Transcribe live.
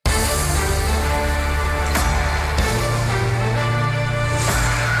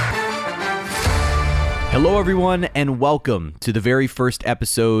Hello, everyone, and welcome to the very first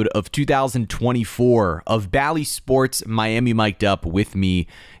episode of 2024 of Bally Sports Miami Mic'd Up with me,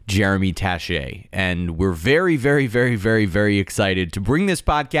 Jeremy Taché. And we're very excited to bring this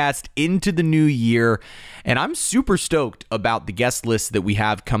podcast into the new year. And I'm super stoked about the guest list that we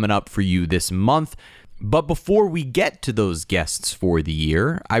have coming up for you this month. But before we get to those guests for the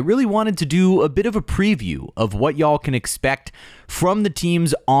year, I really wanted to do a bit of a preview of what y'all can expect from the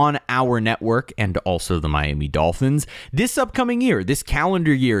teams on our network and also the Miami Dolphins this upcoming year, this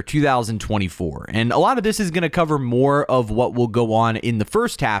calendar year, 2024. And a lot of this is going to cover more of what will go on in the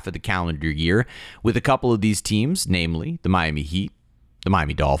first half of the calendar year with a couple of these teams, namely the Miami Heat, the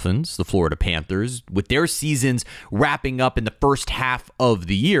Miami Dolphins, the Florida Panthers, with their seasons wrapping up in the first half of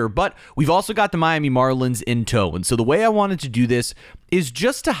the year. But we've also got the Miami Marlins in tow. And so the way I wanted to do this is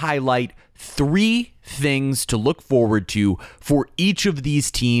just to highlight three things to look forward to for each of these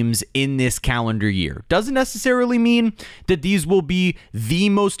teams in this calendar year. Doesn't necessarily mean that these will be the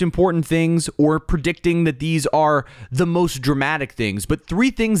most important things or predicting that these are the most dramatic things, but three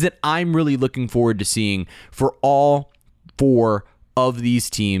things that I'm really looking forward to seeing for all four of these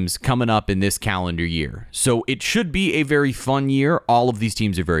teams coming up in this calendar year. So it should be a very fun year. All of these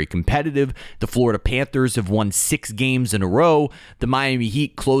teams are very competitive. The Florida Panthers have won 6 games in a row. The Miami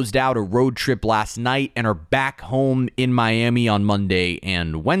Heat closed out a road trip last night and are back home in Miami on Monday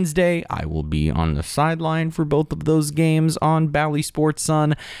and Wednesday. I will be on the sideline for both of those games on Bally Sports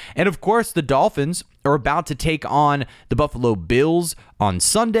Sun. And of course, the Dolphins are about to take on the Buffalo Bills on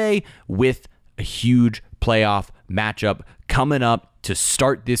Sunday with a huge playoff matchup coming up to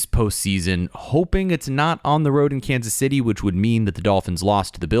start this postseason, hoping it's not on the road in Kansas City, which would mean that the Dolphins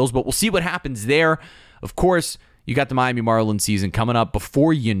lost to the Bills, but we'll see what happens there. Of course, you got the Miami Marlins season coming up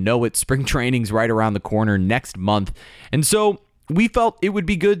before you know it. Spring training's right around the corner next month. And so we felt it would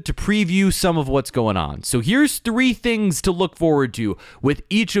be good to preview some of what's going on. So here's 3 things to look forward to with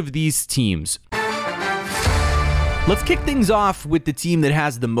each of these teams. Let's kick things off with the team that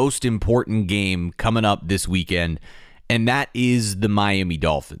has the most important game coming up this weekend, and that is the Miami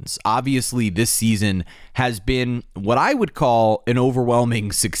Dolphins. Obviously, this season has been what I would call an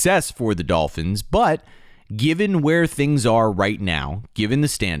overwhelming success for the Dolphins, but given where things are right now, given the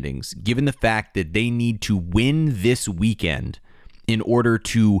standings, given the fact that they need to win this weekend in order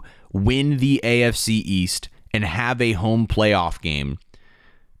to win the AFC East and have a home playoff game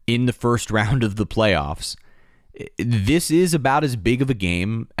in the first round of the playoffs, this is about as big of a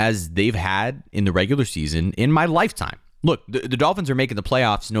game as they've had in the regular season in my lifetime. Look, the Dolphins are making the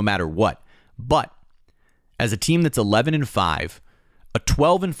playoffs no matter what. But as a team that's 11-5, a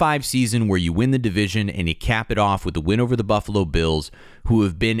 12-5 season where you win the division and you cap it off with the win over the Buffalo Bills, who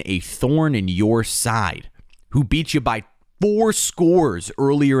have been a thorn in your side, who beat you by 4 scores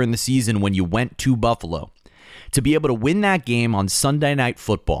earlier in the season when you went to Buffalo, to be able to win that game on Sunday Night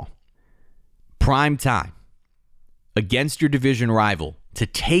Football, prime time, against your division rival, to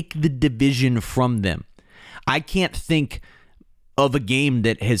take the division from them. I can't think of a game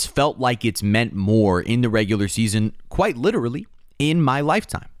that has felt like it's meant more in the regular season, quite literally, in my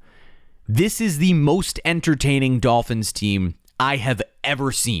lifetime. This is the most entertaining Dolphins team I have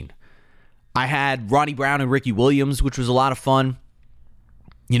ever seen. I had Ronnie Brown and Ricky Williams, which was a lot of fun.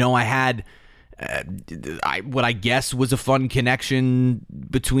 You know, I had what I guess was a fun connection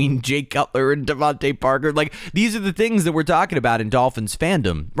between Jake Cutler and Devontae Parker. Like, these are the things that we're talking about in Dolphins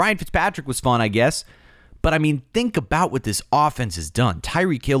fandom. Ryan Fitzpatrick was fun, I guess. But, I mean, think about what this offense has done.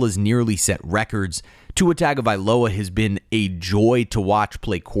 Tyreek Hill has nearly set records. Tua Tagovailoa has been a joy to watch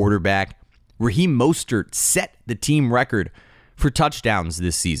play quarterback. Raheem Mostert set the team record for touchdowns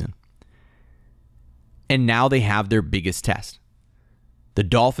this season. And now they have their biggest test. The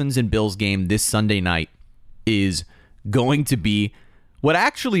Dolphins and Bills game this Sunday night is going to be what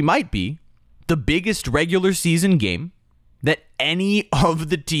actually might be the biggest regular season game that any of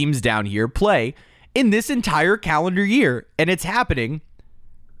the teams down here play in this entire calendar year. And it's happening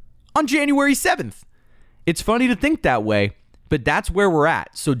on January 7th. It's funny to think that way, but that's where we're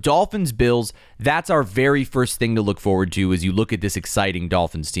at. So Dolphins, Bills, that's our very first thing to look forward to as you look at this exciting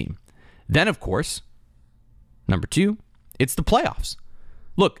Dolphins team. Then, of course, number 2, it's the playoffs.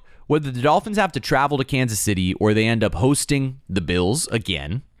 Look, whether the Dolphins have to travel to Kansas City or they end up hosting the Bills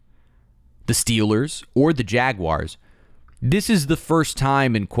again, the Steelers, or the Jaguars, this is the first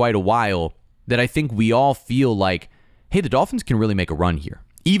time in quite a while that I think we all feel like, hey, the Dolphins can really make a run here,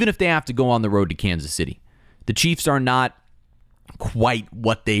 even if they have to go on the road to Kansas City. The Chiefs are not quite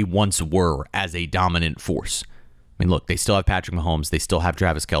what they once were as a dominant force. I mean, look, they still have Patrick Mahomes, they still have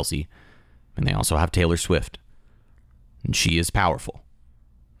Travis Kelce, and they also have Taylor Swift. And she is powerful.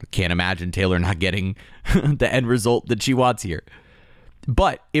 Can't imagine Taylor not getting the end result that she wants here.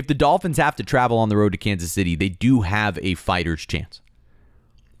 But if the Dolphins have to travel on the road to Kansas City, they do have a fighter's chance.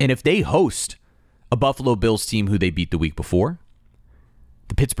 And if they host a Buffalo Bills team who they beat the week before,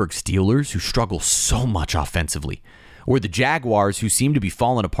 the Pittsburgh Steelers, who struggle so much offensively, or the Jaguars, who seem to be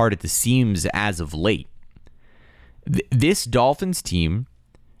falling apart at the seams as of late, this Dolphins team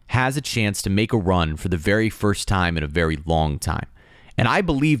has a chance to make a run for the very first time in a very long time. And I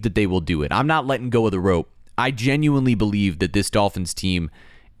believe that they will do it. I'm not letting go of the rope. I genuinely believe that this Dolphins team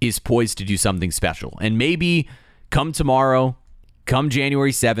is poised to do something special. And maybe come tomorrow, come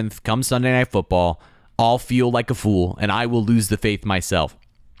January 7th, come Sunday Night Football, I'll feel like a fool and I will lose the faith myself.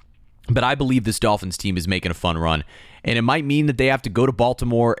 But I believe this Dolphins team is making a fun run. And it might mean that they have to go to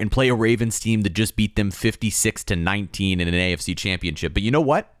Baltimore and play a Ravens team that just beat them 56-19 in an AFC championship. But you know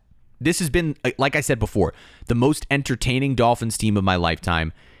what? This has been, like I said before, the most entertaining Dolphins team of my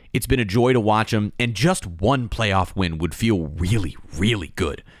lifetime. It's been a joy to watch them, and just one playoff win would feel really, really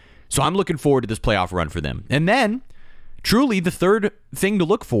good. So I'm looking forward to this playoff run for them. And then, truly, the third thing to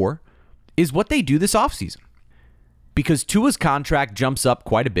look for is what they do this offseason. Because Tua's contract jumps up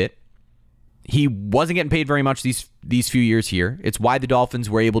quite a bit. He wasn't getting paid very much these few years here. It's why the Dolphins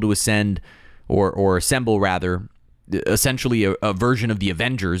were able to assemble, essentially a version of the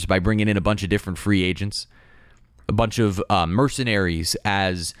Avengers by bringing in a bunch of different free agents, a bunch of mercenaries,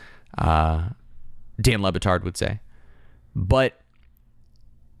 as Dan Le Batard would say. But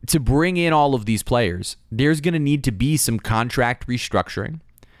to bring in all of these players, there's going to need to be some contract restructuring.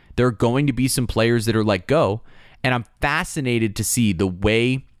 There are going to be some players that are let go, and I'm fascinated to see the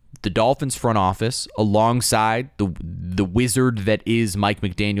way the Dolphins front office, alongside the wizard that is Mike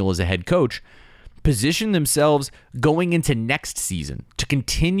McDaniel as a head coach, position themselves going into next season to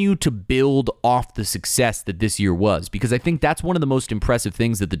continue to build off the success that this year was. Because I think that's one of the most impressive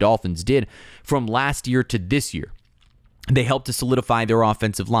things that the Dolphins did from last year to this year. They helped to solidify their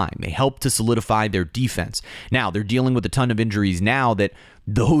offensive line. They helped to solidify their defense. Now, they're dealing with a ton of injuries now that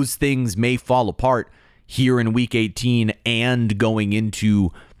those things may fall apart here in Week 18 and going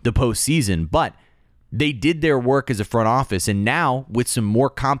into the postseason, but they did their work as a front office, and now with some more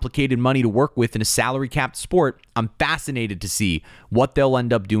complicated money to work with in a salary-capped sport, I'm fascinated to see what they'll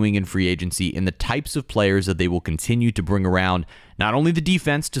end up doing in free agency and the types of players that they will continue to bring around, not only the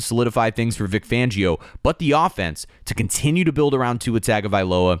defense to solidify things for Vic Fangio, but the offense to continue to build around Tua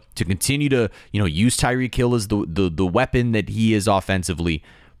Tagovailoa, to continue to use Tyreek Hill as the weapon that he is offensively,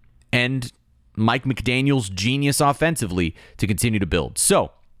 and Mike McDaniel's genius offensively to continue to build.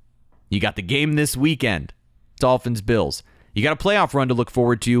 So, you got the game this weekend, Dolphins-Bills. You got a playoff run to look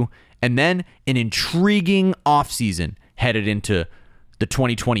forward to, and then an intriguing offseason headed into the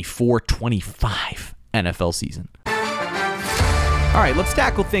 2024-25 NFL season. All right, let's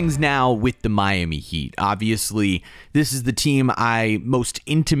tackle things now with the Miami Heat. Obviously, this is the team I most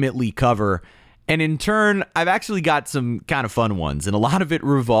intimately cover, and in turn, I've actually got some kind of fun ones, and a lot of it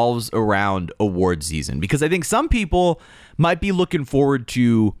revolves around award season, because I think some people might be looking forward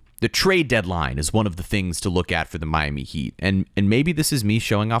to the trade deadline is one of the things to look at for the Miami Heat. And maybe this is me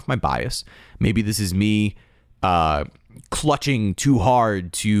showing off my bias. Maybe this is me clutching too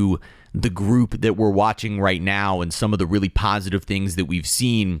hard to the group that we're watching right now and some of the really positive things that we've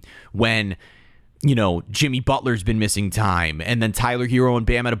seen when, Jimmy Butler's been missing time, and then Tyler Hero and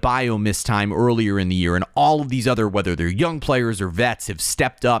Bam Adebayo missed time earlier in the year, and all of these other, whether they're young players or vets, have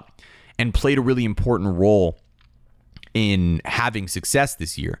stepped up and played a really important role in having success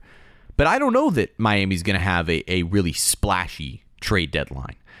this year. But I don't know that Miami's going to have a really splashy trade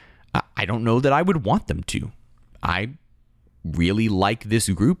deadline. I don't know that I would want them to. I really like this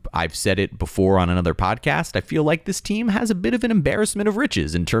group. I've said it before on another podcast. I feel like this team has a bit of an embarrassment of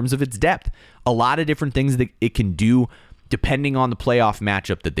riches in terms of its depth. A lot of different things that it can do depending on the playoff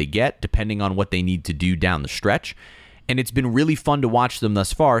matchup that they get, depending on what they need to do down the stretch. And it's been really fun to watch them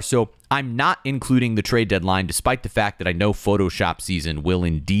thus far. So I'm not including the trade deadline, despite the fact that I know Photoshop season will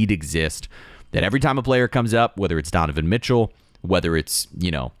indeed exist. That every time a player comes up, whether it's Donovan Mitchell, whether it's,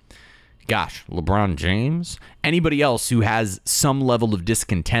 LeBron James, anybody else who has some level of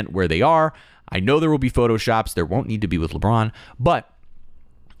discontent where they are, I know there will be Photoshops. There won't need to be with LeBron. But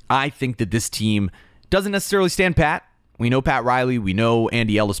I think that this team doesn't necessarily stand pat. We know Pat Riley, we know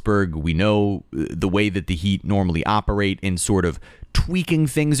Andy Ellisberg, we know the way that the Heat normally operate in sort of tweaking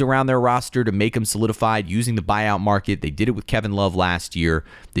things around their roster to make them solidified using the buyout market. They did it with Kevin Love last year.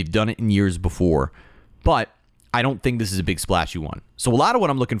 They've done it in years before. But I don't think this is a big splashy one. So a lot of what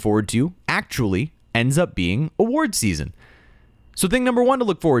I'm looking forward to actually ends up being award season. So thing number one to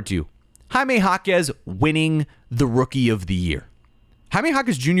look forward to, Jaime Jaquez winning the Rookie of the Year. Jaime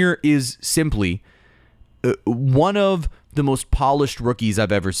Jaquez Jr. is simply one of the most polished rookies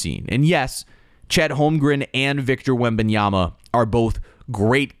I've ever seen. And yes, Chet Holmgren and Victor Wembanyama are both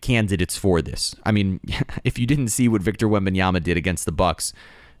great candidates for this. I mean, if you didn't see what Victor Wembanyama did against the Bucks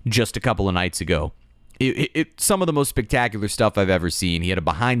just a couple of nights ago, some of the most spectacular stuff I've ever seen. He had a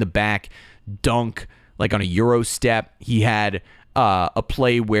behind-the-back dunk, like on a Euro step. He had a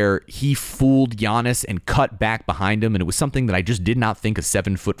play where he fooled Giannis and cut back behind him, and it was something that I just did not think a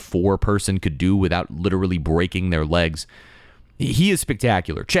 7'4" person could do without literally breaking their legs. He is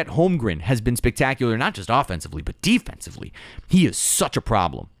spectacular. Chet Holmgren has been spectacular, not just offensively, but defensively. He is such a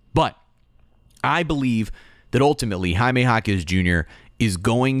problem. But I believe that ultimately Jaime Jaquez Jr. is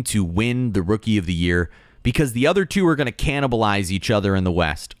going to win the Rookie of the Year because the other two are going to cannibalize each other in the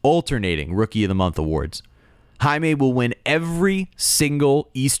West, alternating Rookie of the Month awards. Jaime will win every single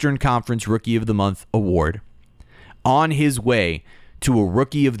Eastern Conference Rookie of the Month award on his way to a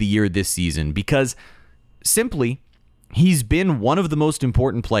Rookie of the Year this season because simply he's been one of the most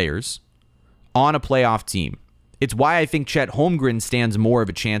important players on a playoff team. It's why I think Chet Holmgren stands more of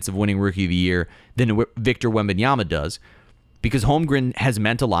a chance of winning Rookie of the Year than Victor Wembanyama does, because Holmgren has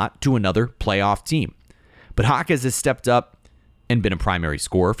meant a lot to another playoff team. But Jaquez has stepped up and been a primary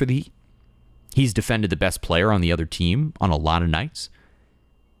scorer for the Heat. He's defended the best player on the other team on a lot of nights.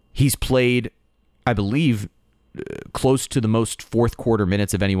 He's played, I believe, close to the most fourth quarter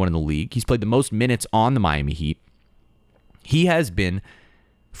minutes of anyone in the league. He's played the most minutes on the Miami Heat. He has been,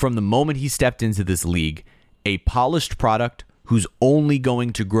 from the moment he stepped into this league, a polished product who's only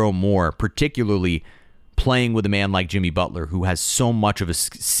going to grow more, particularly playing with a man like Jimmy Butler, who has so much of a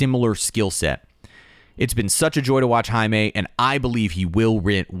similar skill set. It's been such a joy to watch Jaime, and I believe he will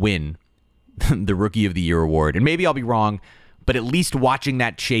win the Rookie of the Year award. And maybe I'll be wrong, but at least watching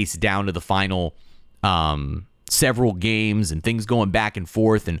that chase down to the final several games and things going back and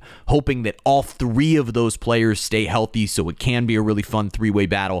forth and hoping that all three of those players stay healthy so it can be a really fun three-way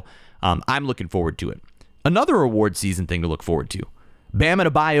battle, I'm looking forward to it. Another award season thing to look forward to: Bam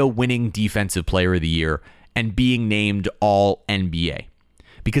Adebayo winning Defensive Player of the Year and being named All-NBA.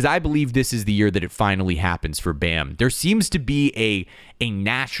 Because I believe this is the year that it finally happens for Bam. There seems to be a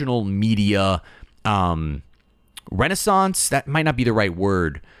national media renaissance. That might not be the right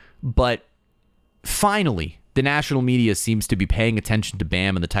word, but finally, the national media seems to be paying attention to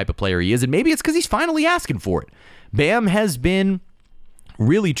Bam and the type of player he is, and maybe it's because he's finally asking for it. Bam has been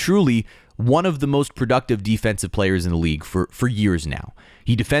really, truly one of the most productive defensive players in the league for years now.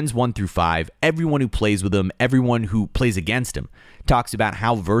 He defends 1 through 5. Everyone who plays with him, everyone who plays against him, talks about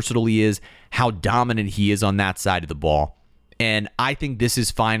how versatile he is, how dominant he is on that side of the ball. And I think this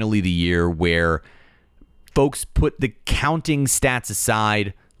is finally the year where folks put the counting stats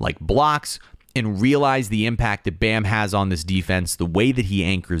aside, like blocks, and realize the impact that Bam has on this defense, the way that he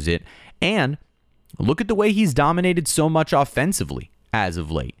anchors it, and look at the way he's dominated so much offensively as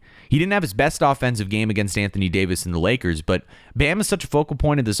of late. He didn't have his best offensive game against Anthony Davis and the Lakers, but Bam is such a focal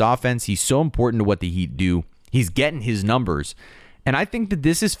point of this offense. He's so important to what the Heat do. He's getting his numbers. And I think that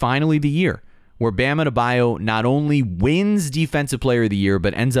this is finally the year where Bam Adebayo not only wins Defensive Player of the Year,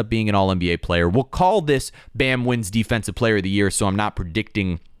 but ends up being an All-NBA player. We'll call this Bam wins Defensive Player of the Year, so I'm not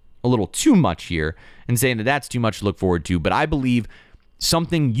predicting a little too much here and saying that that's too much to look forward to. But I believe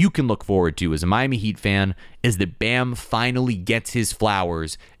something you can look forward to as a Miami Heat fan is that Bam finally gets his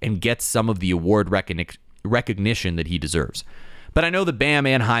flowers and gets some of the award recognition that he deserves. But I know that Bam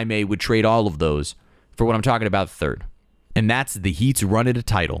and Jaime would trade all of those for what I'm talking about third. And that's the Heat's run at a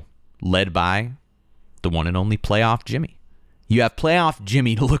title, led by the one and only playoff Jimmy. You have playoff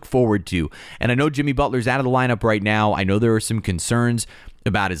Jimmy to look forward to. And I know Jimmy Butler's out of the lineup right now. I know there are some concerns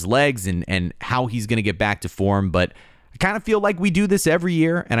about his legs and how he's going to get back to form, but I kind of feel like we do this every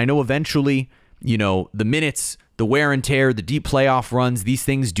year. And I know eventually, the minutes, the wear and tear, the deep playoff runs, these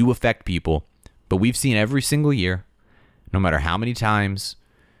things do affect people. But we've seen every single year, no matter how many times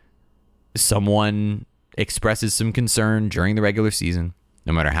someone expresses some concern during the regular season,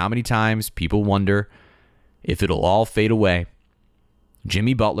 no matter how many times people wonder if it'll all fade away,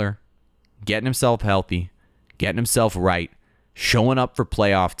 Jimmy Butler getting himself healthy, getting himself right, showing up for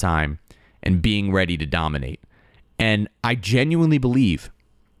playoff time, and being ready to dominate. And I genuinely believe,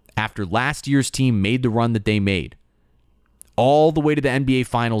 after last year's team made the run that they made, all the way to the NBA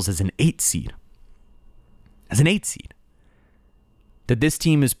Finals as an 8 seed, that this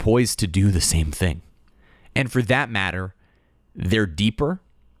team is poised to do the same thing. And for that matter, they're deeper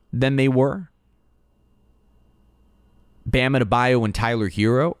than they were. Bam Adebayo and Tyler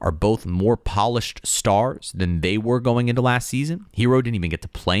Hero are both more polished stars than they were going into last season. Hero didn't even get to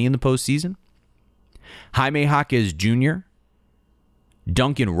play in the postseason. Jaime Jaquez Jr.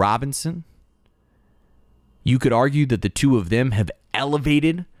 Duncan Robinson. You could argue that the two of them have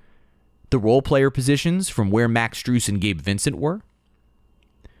elevated the role player positions from where Max Strus and Gabe Vincent were.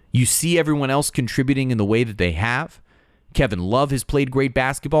 You see everyone else contributing in the way that they have. Kevin Love has played great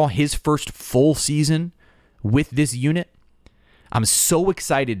basketball. His first full season with this unit. I'm so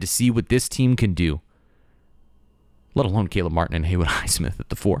excited to see what this team can do. Let alone Caleb Martin and Haywood Highsmith at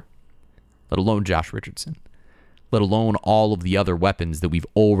the 4. Let alone Josh Richardson. Let alone all of the other weapons that we've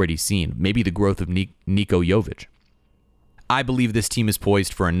already seen. Maybe the growth of Niko Jovic. I believe this team is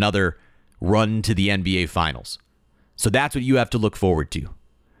poised for another run to the NBA Finals. So that's what you have to look forward to.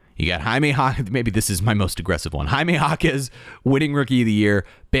 You got Jaime Jaquez, maybe this is my most aggressive one. Jaime Jaquez winning Rookie of the Year,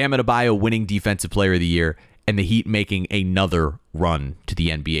 Bam Adebayo winning Defensive Player of the Year, and the Heat making another run to the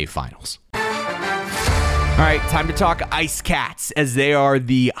NBA Finals. All right, time to talk Ice Cats, as they are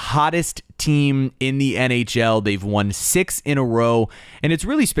the hottest team in the NHL. They've won 6 in a row, and it's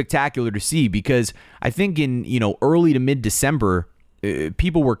really spectacular to see because I think in early to mid-December,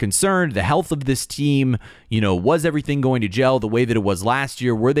 people were concerned. The health of this team, was everything going to gel the way that it was last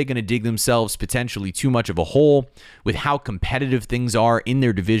year? Were they going to dig themselves potentially too much of a hole with how competitive things are in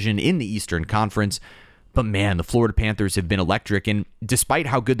their division in the Eastern Conference? But man, the Florida Panthers have been electric, and despite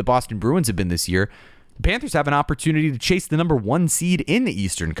how good the Boston Bruins have been this year, the Panthers have an opportunity to chase the number 1 seed in the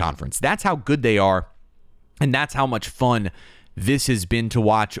Eastern Conference. That's how good they are, and that's how much fun this has been to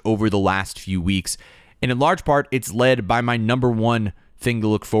watch over the last few weeks. And in large part, it's led by my number 1 thing to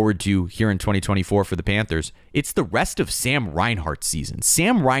look forward to here in 2024 for the Panthers. It's the rest of Sam Reinhart's season.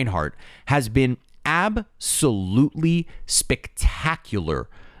 Sam Reinhart has been absolutely spectacular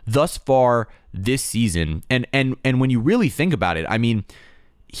thus far this season. And when you really think about it, I mean,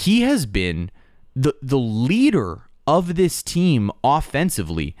 he has been the leader of this team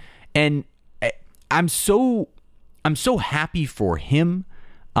offensively, and I'm so happy for him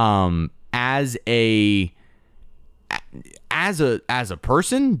as a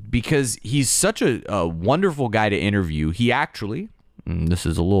person, because he's such a wonderful guy to interview. He actually, this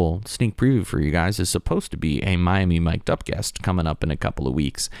is a little sneak preview for you guys, is supposed to be a Miami Mic'd Up guest coming up in a couple of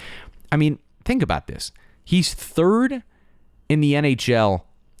weeks. I mean, think about this. He's 3rd in the NHL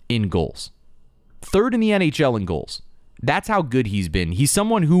in goals. 3rd in the NHL in goals. That's how good he's been. He's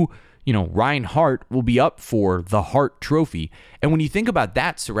someone who, Ryan Hart will be up for the Hart Trophy. And when you think about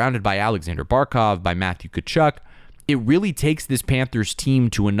that, surrounded by Alexander Barkov, by Matthew Tkachuk, it really takes this Panthers team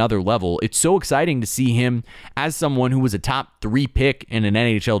to another level. It's so exciting to see him as someone who was a top 3 pick in an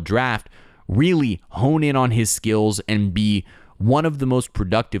NHL draft really hone in on his skills and be one of the most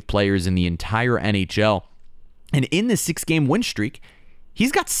productive players in the entire NHL. And in the 6-game win streak,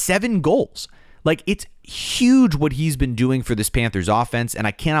 he's got 7 goals. Like, it's huge what he's been doing for this Panthers offense, and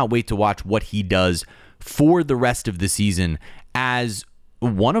I cannot wait to watch what he does for the rest of the season as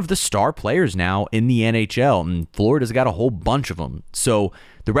one of the star players now in the NHL. And Florida's got a whole bunch of them. So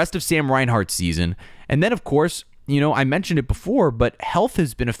the rest of Sam Reinhart's season. And then, of course, I mentioned it before, but health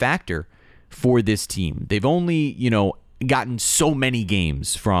has been a factor for this team. They've only, gotten so many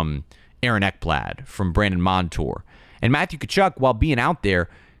games from Aaron Ekblad, from Brandon Montour. And Matthew Tkachuk, while being out there,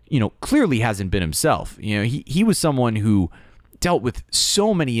 clearly hasn't been himself. He was someone who dealt with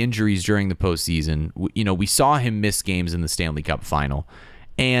so many injuries during the postseason. We saw him miss games in the Stanley Cup final.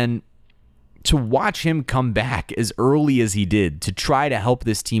 And to watch him come back as early as he did to try to help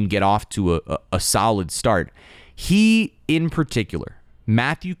this team get off to a solid start, he, in particular,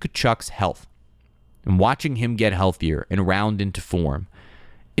 Matthew Tkachuk's health, and watching him get healthier and round into form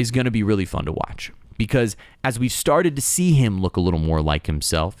is going to be really fun to watch. Because as we've started to see him look a little more like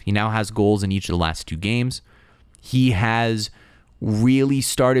himself, he now has goals in each of the last 2 games. He has really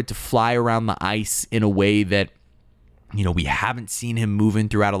started to fly around the ice in a way that, we haven't seen him moving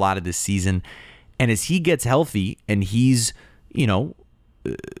throughout a lot of this season. And as he gets healthy and he's,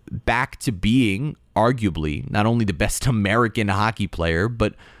 back to being arguably not only the best American hockey player,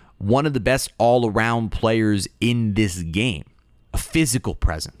 but one of the best all-around players in this game. A physical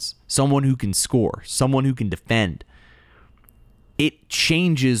presence, someone who can score, someone who can defend. It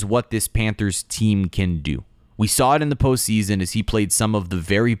changes what this Panthers team can do. We saw it in the postseason as he played some of the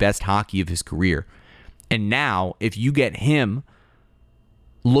very best hockey of his career. And now, if you get him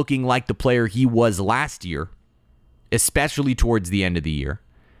looking like the player he was last year, especially towards the end of the year,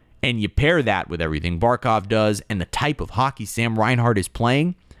 and you pair that with everything Barkov does and the type of hockey Sam Reinhart is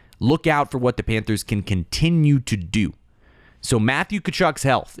playing, look out for what the Panthers can continue to do. So Matthew Tkachuk's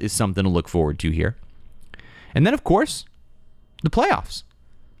health is something to look forward to here. And then, of course, the playoffs.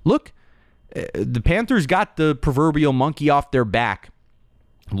 Look, the Panthers got the proverbial monkey off their back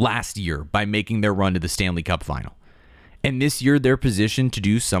last year by making their run to the Stanley Cup final. And this year, they're positioned to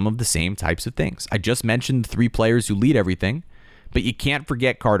do some of the same types of things. I just mentioned the three players who lead everything, but you can't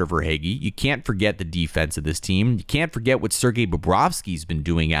forget Carter Verhaeghe. You can't forget the defense of this team. You can't forget what Sergei Bobrovsky's been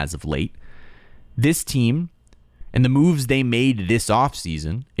doing as of late. This team and the moves they made this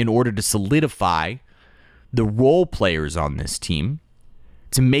offseason in order to solidify the role players on this team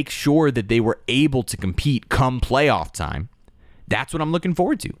to make sure that they were able to compete come playoff time, that's what I'm looking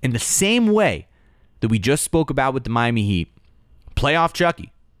forward to. In the same way that we just spoke about with the Miami Heat, playoff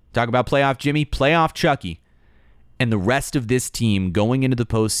Chucky, talk about playoff Jimmy, playoff Chucky, and the rest of this team going into the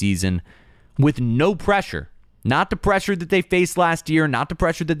postseason with no pressure. Not the pressure that they faced last year, not the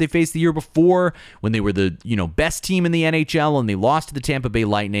pressure that they faced the year before when they were the best team in the NHL and they lost to the Tampa Bay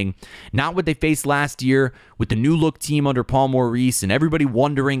Lightning. Not what they faced last year with the new look team under Paul Maurice and everybody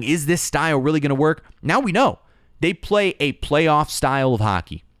wondering, is this style really going to work? Now we know. They play a playoff style of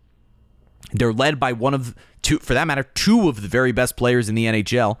hockey. They're led by one of two, for that matter, two of the very best players in the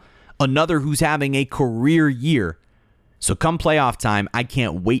NHL. Another who's having a career year. So come playoff time, I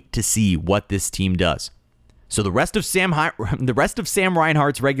can't wait to see what this team does. So the rest of Sam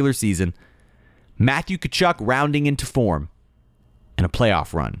Reinhart's regular season, Matthew Tkachuk rounding into form, and a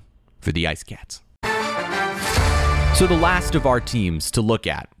playoff run for the Ice Cats. So the last of our teams to look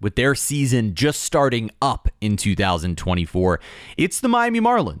at, with their season just starting up in 2024, it's the Miami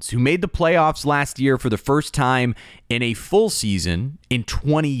Marlins, who made the playoffs last year for the first time in a full season in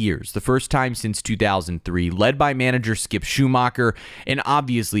 20 years, the first time since 2003, led by manager Skip Schumacher, and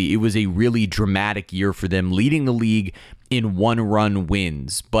obviously it was a really dramatic year for them, leading the league in one-run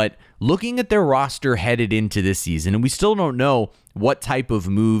wins. But looking at their roster headed into this season, and we still don't know what type of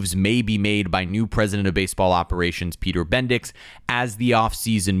moves may be made by new president of baseball operations, Peter Bendix, as the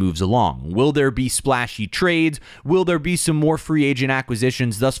offseason moves along. Will there be splashy trades? Will there be some more free agent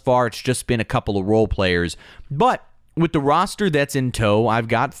acquisitions? Thus far, it's just been a couple of role players. But with the roster that's in tow, I've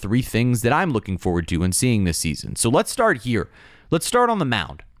got three things that I'm looking forward to and seeing this season. So let's start here. Let's start on the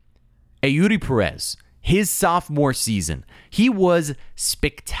mound. Eury Perez, his sophomore season, he was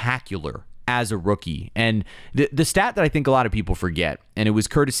spectacular as a rookie. And the stat that I think a lot of people forget, and it was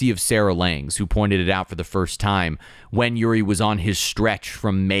courtesy of Sarah Langs, who pointed it out for the first time when Eury was on his stretch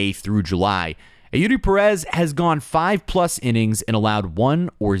from May through July. Eury Perez has gone 5+ innings and allowed 1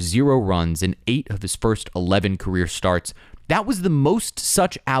 or 0 runs in 8 of his first 11 career starts. That was the most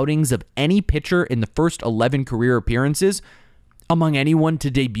such outings of any pitcher in the first 11 career appearances among anyone to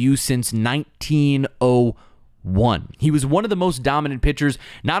debut since 1901. He was one of the most dominant pitchers,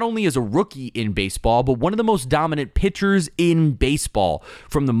 not only as a rookie in baseball, but one of the most dominant pitchers in baseball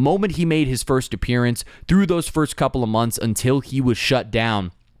from the moment he made his first appearance through those first couple of months until he was shut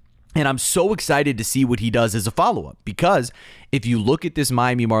down. And I'm so excited to see what he does as a follow-up, because if you look at this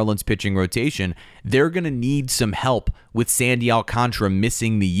Miami Marlins pitching rotation, they're going to need some help with Sandy Alcantara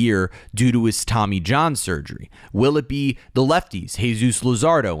missing the year due to his Tommy John surgery. Will it be the lefties, Jesus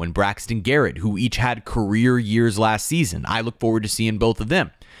Luzardo and Braxton Garrett, who each had career years last season? I look forward to seeing both of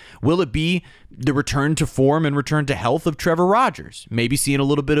them. Will it be the return to form and return to health of Trevor Rogers? Maybe seeing a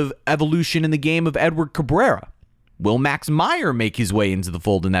little bit of evolution in the game of Edward Cabrera. Will Max Meyer make his way into the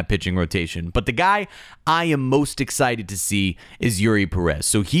fold in that pitching rotation? But the guy I am most excited to see is Eury Perez.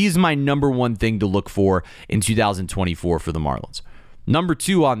 So he's my number one thing to look for in 2024 for the Marlins. Number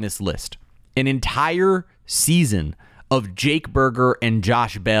 2 on this list, an entire season of Jake Burger and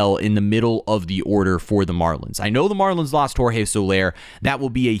Josh Bell in the middle of the order for the Marlins. I know the Marlins lost Jorge Soler. That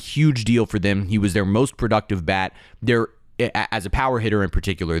will be a huge deal for them. He was their most productive bat. As a power hitter in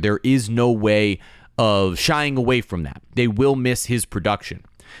particular, there is no way of shying away from that. They will miss his production.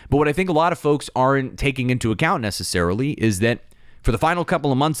 But what I think a lot of folks aren't taking into account necessarily is that for the final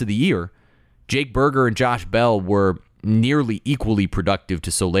couple of months of the year, Jake Burger and Josh Bell were nearly equally productive to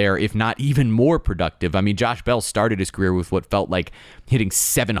Soler, if not even more productive. I mean, Josh Bell started his career with what felt like hitting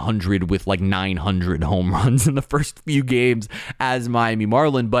 700 with like 900 home runs in the first few games as Miami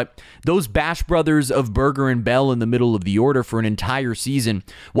Marlin. But those Bash brothers of Burger and Bell in the middle of the order for an entire season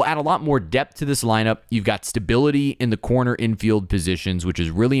will add a lot more depth to this lineup. You've got stability in the corner infield positions, which is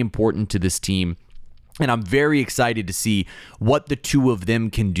really important to this team. And I'm very excited to see what the two of them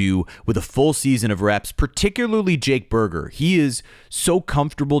can do with a full season of reps, particularly Jake Burger. He is so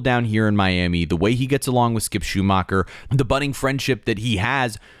comfortable down here in Miami, the way he gets along with Skip Schumacher, the budding friendship that he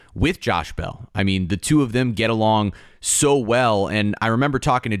has with Josh Bell. I mean, the two of them get along so well. And I remember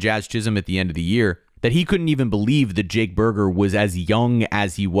talking to Jazz Chisholm at the end of the year, that he couldn't even believe that Jake Berger was as young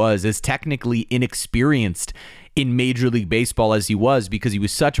as he was, as technically inexperienced in Major League Baseball as he was, because he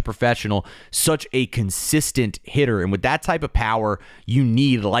was such a professional, such a consistent hitter. And with that type of power, you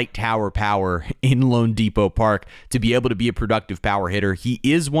need light tower power in Lone Depot Park to be able to be a productive power hitter. He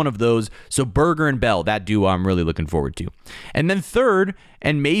is one of those. So Berger and Bell, that duo I'm really looking forward to. And then third,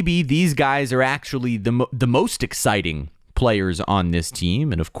 and maybe these guys are actually the most exciting players on this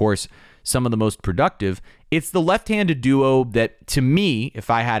team, and of course, some of the most productive, it's the left-handed duo that, to me, if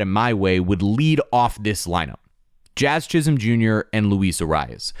I had it my way, would lead off this lineup. Jazz Chisholm Jr. and Luis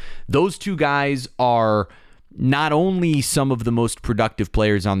Arias. Those two guys are not only some of the most productive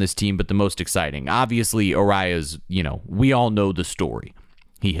players on this team, but the most exciting. Obviously, Arias, we all know the story.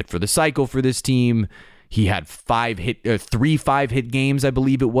 He hit for the cycle for this team. He had 3 5-hit games, I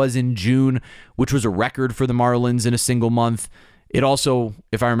believe it was, in June, which was a record for the Marlins in a single month. It also,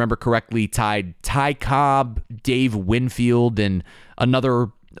 if I remember correctly, tied Ty Cobb, Dave Winfield, and another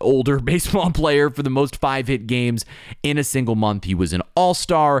older baseball player for the most 5-hit games in a single month. He was an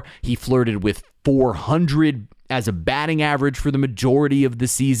all-star. He flirted with 400 as a batting average for the majority of the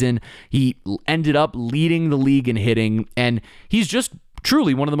season. He ended up leading the league in hitting, and he's just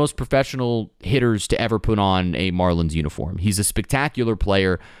truly one of the most professional hitters to ever put on a Marlins uniform. He's a spectacular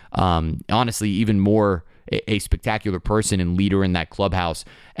player, honestly, even more a spectacular person and leader in that clubhouse.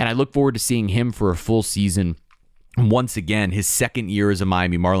 And I look forward to seeing him for a full season once again, his second year as a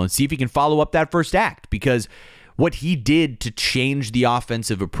Miami Marlin. See if he can follow up that first act, because what he did to change the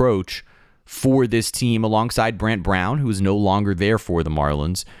offensive approach for this team alongside Brant Brown, who is no longer there for the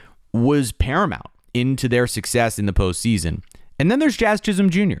Marlins, was paramount into their success in the postseason. And then there's Jazz Chisholm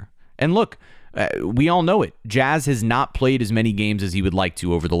Jr. And look, we all know it. Jazz has not played as many games as he would like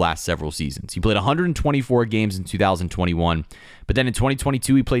to over the last several seasons. He played 124 games in 2021, but then in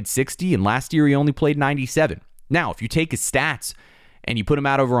 2022 he played 60, and last year he only played 97. Now, if you take his stats and you put him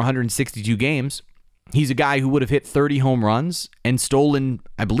out over 162 games, he's a guy who would have hit 30 home runs and stolen,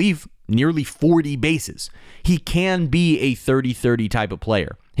 I believe, nearly 40 bases. He can be a 30-30 type of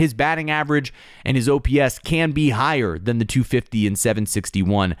player. His batting average and his OPS can be higher than the 250 and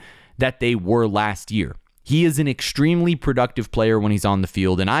 761 that they were last year. He is an extremely productive player when he's on the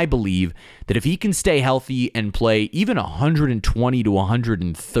field, and I believe that if he can stay healthy and play even 120 to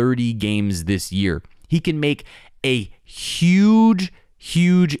 130 games this year, he can make a huge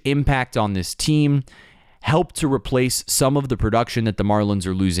impact on this team, help to replace some of the production that the Marlins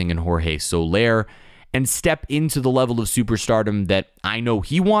are losing in Jorge Soler, and step into the level of superstardom that I know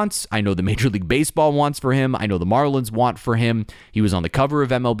he wants. I know the Major League Baseball wants for him. I know the Marlins want for him. He was on the cover of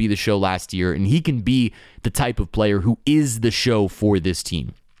MLB The Show last year, and he can be the type of player who is the show for this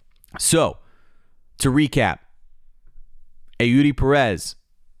team. So, to recap, Eury Perez,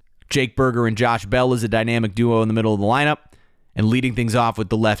 Jake Berger, and Josh Bell is a dynamic duo in the middle of the lineup, and leading things off with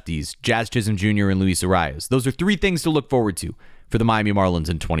the lefties, Jazz Chisholm Jr. and Luis Arias. Those are three things to look forward to for the Miami Marlins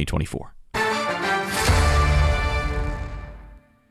in 2024.